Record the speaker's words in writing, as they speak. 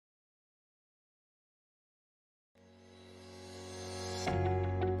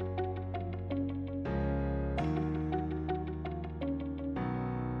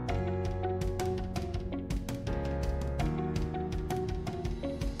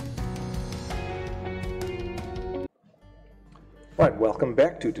Right, welcome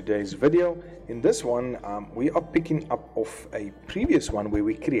back to today's video. In this one, we are picking up off a previous one where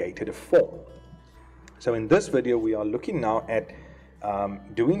we created a form. So in this video, we are looking now at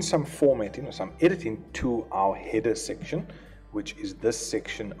doing some formatting or some editing to our header section, which is this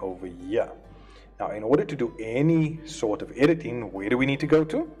section over here. Now, in order to do any sort of editing, where do we need to go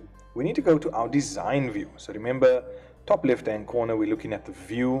to? We need to go to our design view. So remember, top left-hand corner, we're looking at the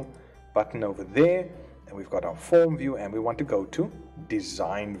view button over there. And we've got our form view, and we want to go to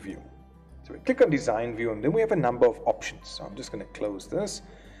design view. So we click on design view, and then we have a number of options. So I'm just going to close this.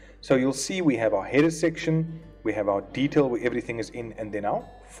 So you'll see we have our header section, we have our detail where everything is in, and then our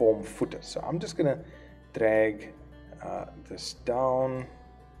form footer. So I'm just going to drag this down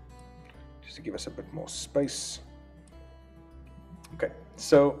just to give us a bit more space. Okay,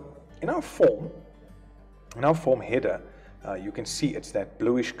 so in our form header, you can see it's that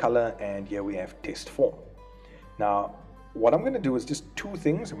bluish color, and here we have test form. Now, what I'm going to do is just two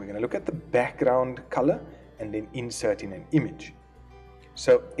things, and we're going to look at the background color and then insert in an image.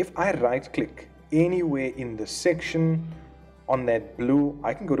 So if I right click anywhere in the section on that blue,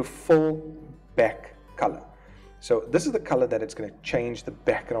 I can go to full back color. So this is the color that it's going to change the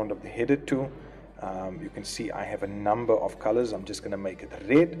background of the header to. You can see I have a number of colors. I'm just going to make it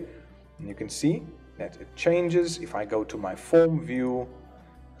red, and you can see that it changes. If I go to my form view,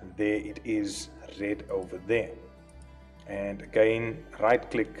 there it is red over there. And again, right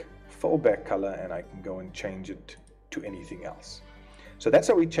click, full back color, and I can go and change it to anything else. So that's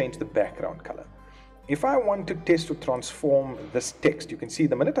how we change the background color. If I want to test or transform this text, you can see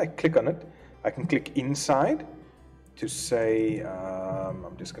the minute I click on it, I can click inside to say,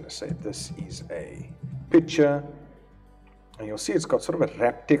 I'm just going to say this is a picture. And you'll see it's got sort of a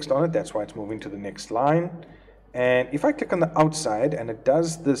wrap text on it. That's why it's moving to the next line. And if I click on the outside, and it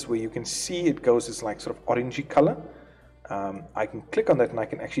does this where you can see it goes this like sort of orangey color, I can click on that, and I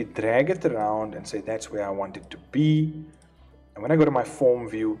can actually drag it around and say that's where I want it to be. And when I go to my form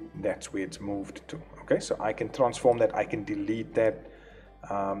view, that's where it's moved to. Okay, so I can transform that, I can delete that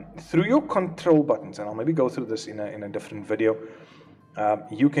through your control buttons, and I'll maybe go through this in a different video.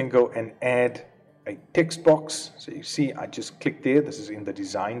 You can go and add a text box. So you see I just click there. This is in the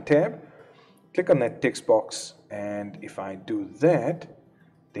design tab. Click on that text box, and if I do that,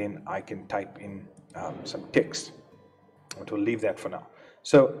 then I can type in some text. But we'll leave that for now.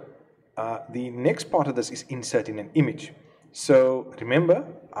 So the next part of this is inserting an image. So remember,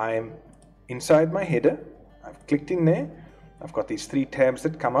 I'm inside my header. I've clicked in there. I've got these three tabs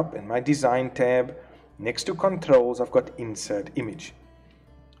that come up. In my design tab, next to controls, I've got insert image.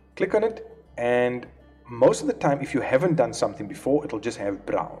 Click on it, and most of the time, if you haven't done something before, it'll just have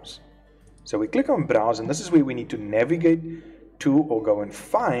browse. So we click on browse, and this is where we need to navigate to or go and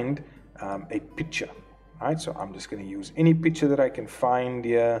find a picture. All right, so I'm just going to use any picture that I can find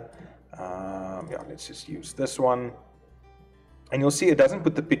here. Yeah, let's just use this one. And you'll see it doesn't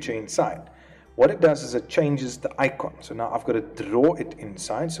put the picture inside. What it does is it changes the icon. So now I've got to draw it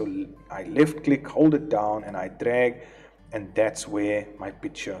inside. So I left click, hold it down, and I drag, and that's where my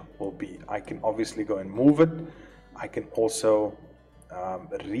picture will be. I can obviously go and move it. I can also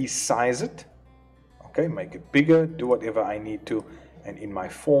resize it. Okay, make it bigger, do whatever I need to, and in my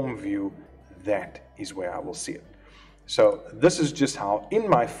form view, that is where I will see it. So this is just how in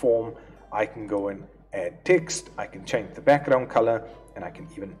my form I can go and add text, I can change the background color, and I can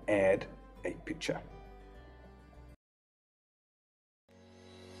even add a picture.